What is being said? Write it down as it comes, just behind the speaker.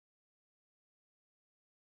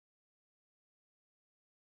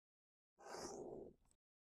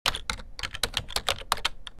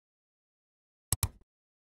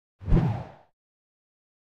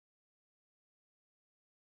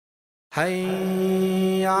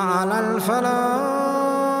حي على الفلاح.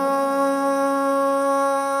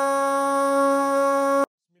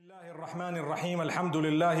 بسم الله الرحمن الرحيم الحمد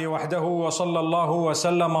لله وحده وصلى الله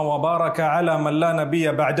وسلم وبارك على من لا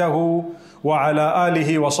نبي بعده وعلى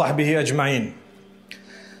آله وصحبه أجمعين.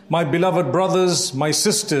 My beloved brothers, my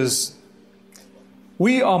sisters,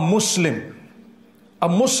 we are Muslim. A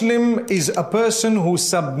Muslim is a person who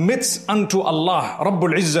submits unto Allah,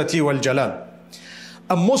 Rabbul Izzati wal Jalal.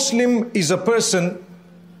 A Muslim is a person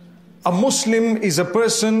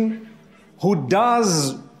who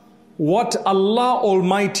does what Allah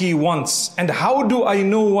Almighty wants. And how do I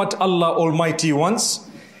know what Allah Almighty wants?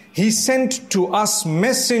 He sent to us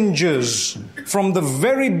messengers from the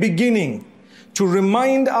very beginning to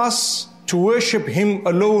remind us to worship Him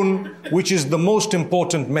alone, which is the most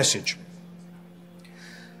important message.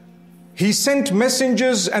 He sent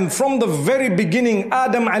messengers, and from the very beginning,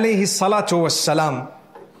 Adam alayhi salatu wassalam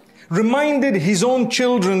reminded his own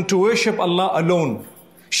children to worship Allah alone.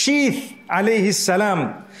 Sheeth alayhi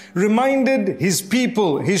salam reminded his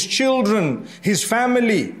people, his children, his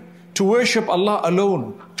family to worship Allah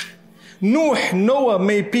alone. Noah,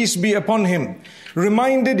 may peace be upon him,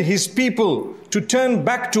 reminded his people to turn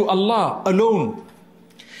back to Allah alone.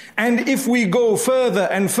 And if we go further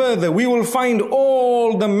and further, we will find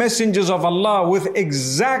all the messengers of Allah with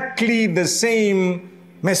exactly the same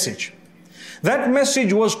message. That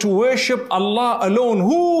message was to worship Allah alone.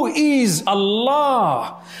 Who is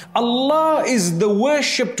Allah? Allah is the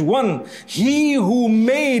worshipped one. He who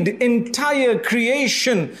made entire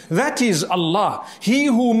creation, that is Allah. He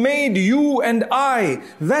who made you and I,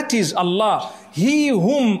 that is Allah. He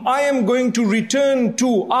whom I am going to return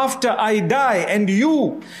to after I die, and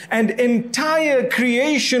you and entire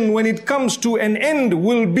creation, when it comes to an end,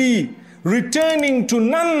 will be returning to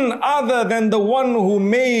none other than the one who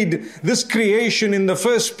made this creation in the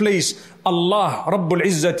first place, Allah Rabbul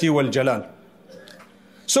Izzati wal Jalal.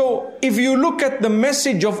 So if you look at the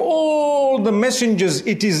message of all the messengers,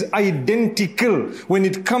 it is identical when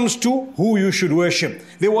it comes to who you should worship.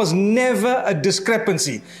 There was never a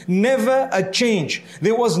discrepancy, never a change.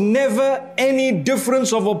 There was never any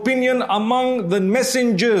difference of opinion among the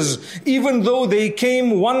messengers. Even though they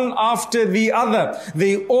came one after the other,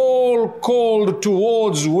 they all called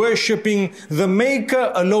towards worshipping the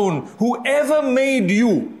Maker alone. Whoever made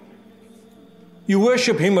you, you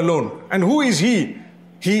worship Him alone. And who is He?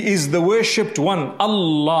 He is the worshipped one,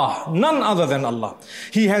 Allah, none other than Allah.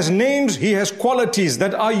 He has names, He has qualities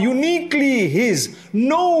that are uniquely His.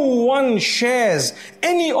 No one shares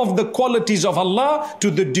any of the qualities of Allah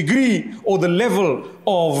to the degree or the level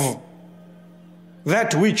of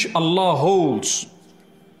that which Allah holds.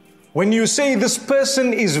 When you say this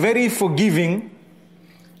person is very forgiving,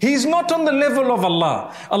 he is not on the level of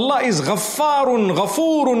Allah. Allah is Ghaffarun,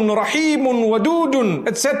 Ghafurun, Rahimun, Wadudun,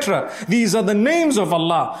 etc. These are the names of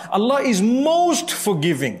Allah. Allah is most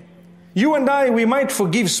forgiving. You and I, we might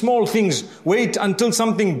forgive small things. Wait until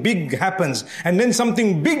something big happens, and then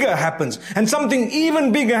something bigger happens, and something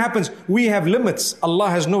even bigger happens. We have limits. Allah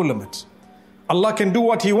has no limits. Allah can do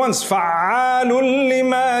what He wants. فَعَالٌ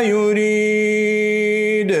لِمَا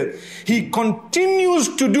يُرِيدُ. He continues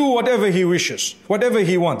to do whatever He wishes, whatever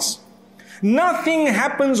He wants. Nothing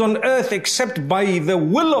happens on earth except by the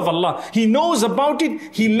will of Allah. He knows about it,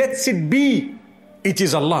 He lets it be. It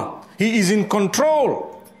is Allah. He is in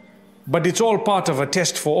control. But it's all part of a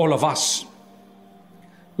test for all of us.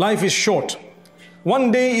 Life is short.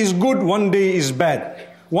 One day is good, one day is bad.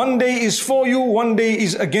 One day is for you, one day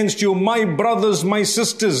is against you. My brothers, my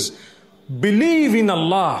sisters, believe in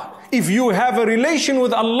Allah. If you have a relation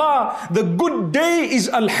with Allah, the good day is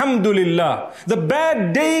Alhamdulillah. The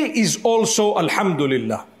bad day is also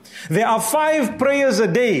Alhamdulillah. There are 5 prayers a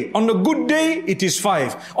day. On a good day, it is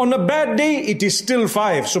 5. On a bad day, it is still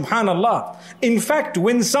 5. Subhanallah. In fact,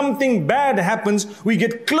 when something bad happens, we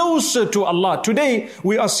get closer to Allah. Today,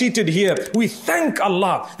 we are seated here. We thank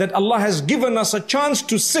Allah that Allah has given us a chance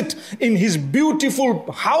to sit in His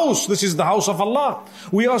beautiful house. This is the house of Allah.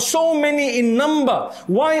 We are so many in number.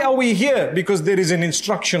 Why are we here? Because there is an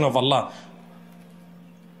instruction of Allah.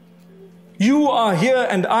 You are here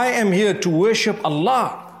and I am here to worship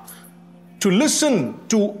Allah, to listen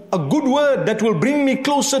to a good word that will bring me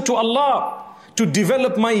closer to Allah, to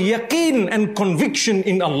develop my yaqeen and conviction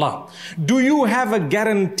in Allah. Do you have a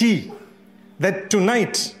guarantee that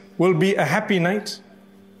tonight will be a happy night?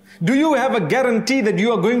 Do you have a guarantee that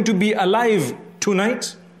you are going to be alive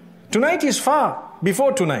tonight? Tonight is far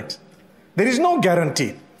before tonight. There is no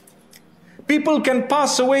guarantee. People can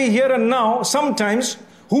pass away here and now. Sometimes,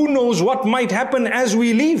 who knows what might happen as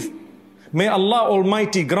we leave? May Allah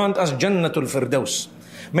Almighty grant us Jannatul Firdaus.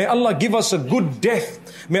 May Allah give us a good death.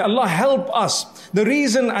 May Allah help us. The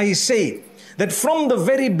reason I say that from the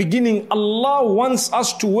very beginning, Allah wants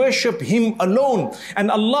us to worship Him alone.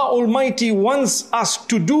 And Allah Almighty wants us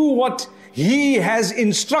to do what He has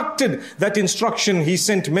instructed. That instruction, He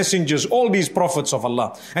sent messengers, all these prophets of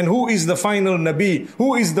Allah. And who is the final Nabi?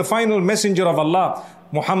 Who is the final messenger of Allah?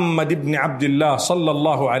 Muhammad ibn Abdullah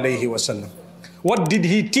sallallahu alayhi wasallam. What did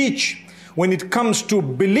he teach? When it comes to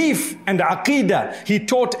belief and aqeedah, he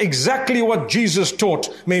taught exactly what Jesus taught.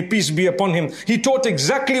 May peace be upon him. He taught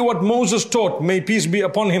exactly what Moses taught. May peace be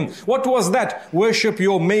upon him. What was that? Worship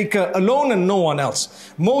your Maker alone and no one else.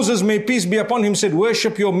 Moses, may peace be upon him, said,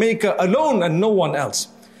 worship your Maker alone and no one else.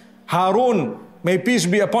 Harun, may peace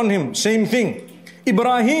be upon him, same thing.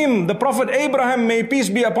 Ibrahim, the Prophet Abraham, may peace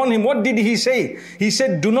be upon him, what did he say? He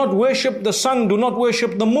said, do not worship the sun, do not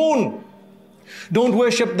worship the moon. Don't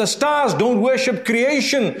worship the stars, don't worship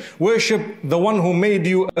creation. Worship the one who made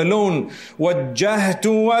you alone. وَجَّهْتُ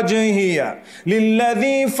وَجْهِيَ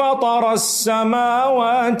لِلَّذِي فَطَرَ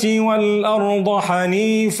السَّمَاوَاتِ وَالْأَرْضَ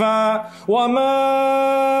حَنِيفًا وَمَا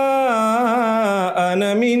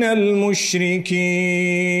أَنَا مِنَ الْمُشْرِكِينَ.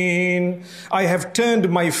 I have turned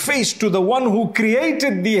my face to the one who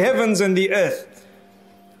created the heavens and the earth.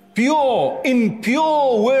 In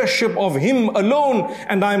pure worship of Him alone,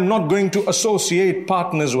 and I'm not going to associate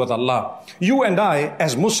partners with Allah. You and I,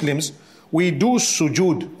 as Muslims, we do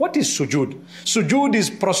sujood. What is sujood? Sujood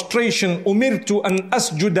is prostration. Umirtu an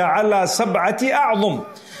asjuda ala sab'ati a'zum.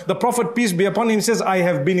 The Prophet, peace be upon him, says, I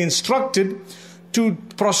have been instructed to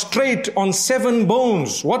prostrate on 7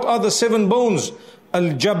 bones. What are the 7 bones?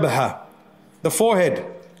 Al-jabha, the forehead.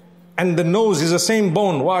 And the nose is the same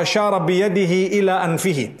bone. وَأَشَارَ بِيَدِهِ إِلَىٰ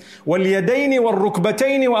أَنْفِهِ وَالْيَدَيْنِ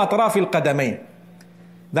وَالرُّكْبَتَيْنِ وَأَطْرَافِ الْقَدَمَيْنِ.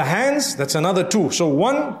 The hands, that's another 2. So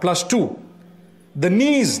 1 plus 2. The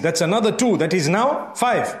knees, that's another 2. That is now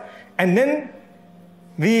 5. And then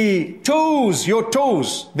the toes, your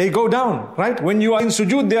toes, they go down, right? When you are in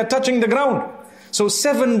sujood, they are touching the ground. So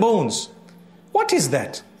 7 bones. What is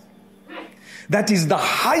that? That is the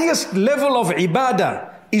highest level of ibadah.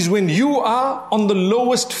 Is when you are on the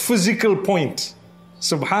lowest physical point.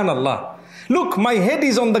 Subhanallah. Look, my head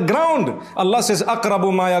is on the ground. Allah says,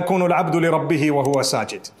 أَقْرَبُ مَا يَكُونُ الْعَبْدُ لِرَبِّهِ وَهُوَ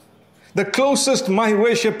سَاجِدٌ. The closest my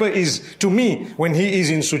worshipper is to me when he is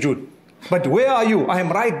in sujood. But where are you? I am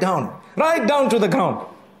right down to the ground.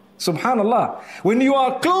 Subhanallah. When you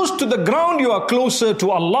are close to the ground, you are closer to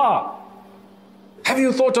Allah. Have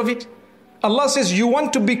you thought of it? Allah says, you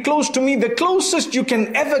want to be close to me, the closest you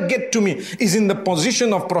can ever get to me is in the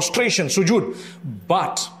position of prostration, sujood.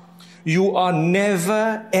 But you are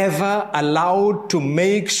never ever allowed to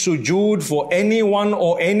make sujood for anyone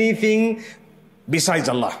or anything besides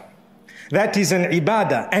Allah. That is an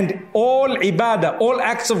ibadah, and all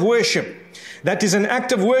acts of worship, that is an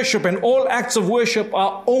act of worship, and all acts of worship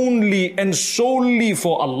are only and solely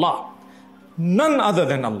for Allah. None other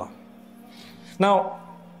than Allah. Now,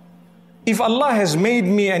 if Allah has made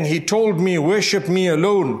me and He told me, worship me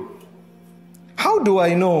alone, how do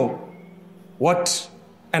I know what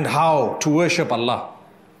and how to worship Allah?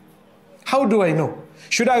 How do I know?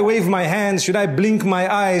 Should I wave my hands? Should I blink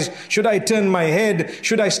my eyes? Should I turn my head?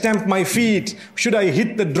 Should I stamp my feet? Should I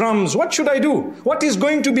hit the drums? What should I do? What is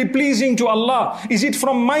going to be pleasing to Allah? Is it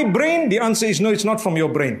from my brain? The answer is no, it's not from your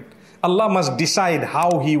brain. Allah must decide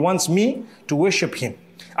how He wants me to worship Him.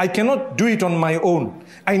 I cannot do it on my own.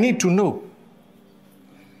 I need to know.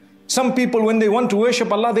 Some people, when they want to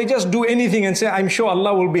worship Allah, they just do anything and say, I'm sure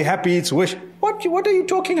Allah will be happy, it's worship. What are you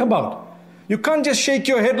talking about? You can't just shake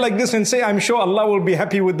your head like this and say, I'm sure Allah will be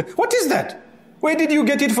happy with it. What is that? Where did you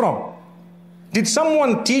get it from? Did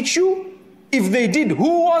someone teach you? If they did,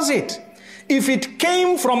 who was it? If it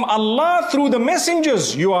came from Allah through the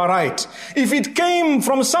messengers, you are right. If it came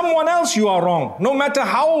from someone else, you are wrong. No matter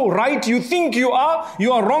how right you think you are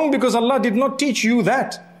wrong because Allah did not teach you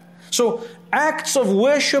that. So acts of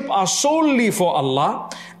worship are solely for Allah,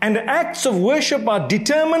 and acts of worship are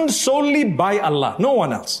determined solely by Allah, no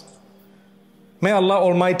one else. May Allah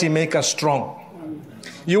Almighty make us strong.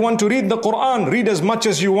 You want to read the Quran, read as much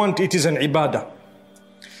as you want, it is an ibadah.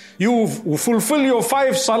 You fulfill your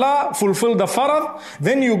 5 salah, fulfill the farad,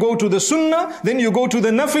 then you go to the sunnah, then you go to the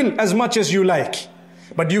nafil as much as you like.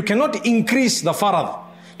 But you cannot increase the farad.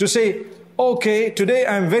 To say, okay, today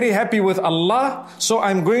I'm very happy with Allah, so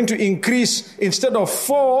I'm going to increase, instead of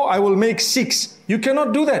 4, I will make 6. You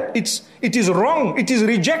cannot do that. It is wrong. It is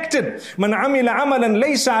rejected. Man amila amalan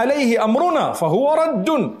laysa alayhi amruna fahuwa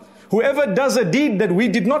raddun. Whoever does a deed that we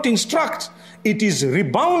did not instruct, it is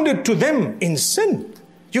rebounded to them in sin.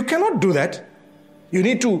 You cannot do that. You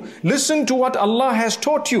need to listen to what Allah has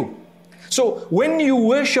taught you. So when you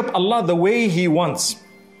worship Allah the way He wants,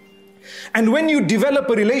 and when you develop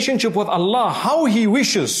a relationship with Allah how He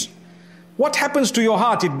wishes, what happens to your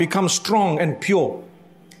heart? It becomes strong and pure.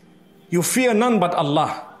 You fear none but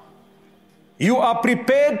Allah. You are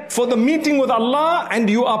prepared for the meeting with Allah, and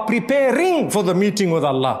you are preparing for the meeting with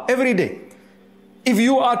Allah every day. If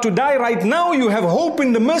you are to die right now, you have hope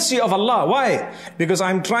in the mercy of Allah. Why? Because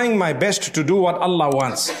I'm trying my best to do what Allah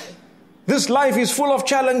wants. This life is full of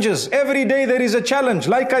challenges. Every day there is a challenge.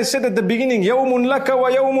 Like I said at the beginning, يَوْمٌ لَكَ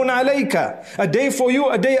وَيَوْمٌ عَلَيْكَ. A day for you,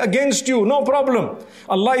 a day against you. No problem.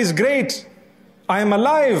 Allah is great. I am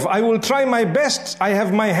alive. I will try my best. I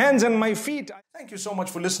have my hands and my feet. Thank you so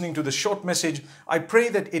much for listening to this short message. I pray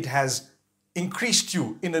that it has increased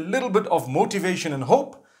you in a little bit of motivation and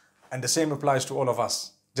hope. And the same applies to all of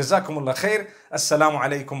us. Jazakumullah khair. Assalamu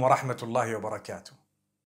alaikum wa rahmatullahi wa barakatuh.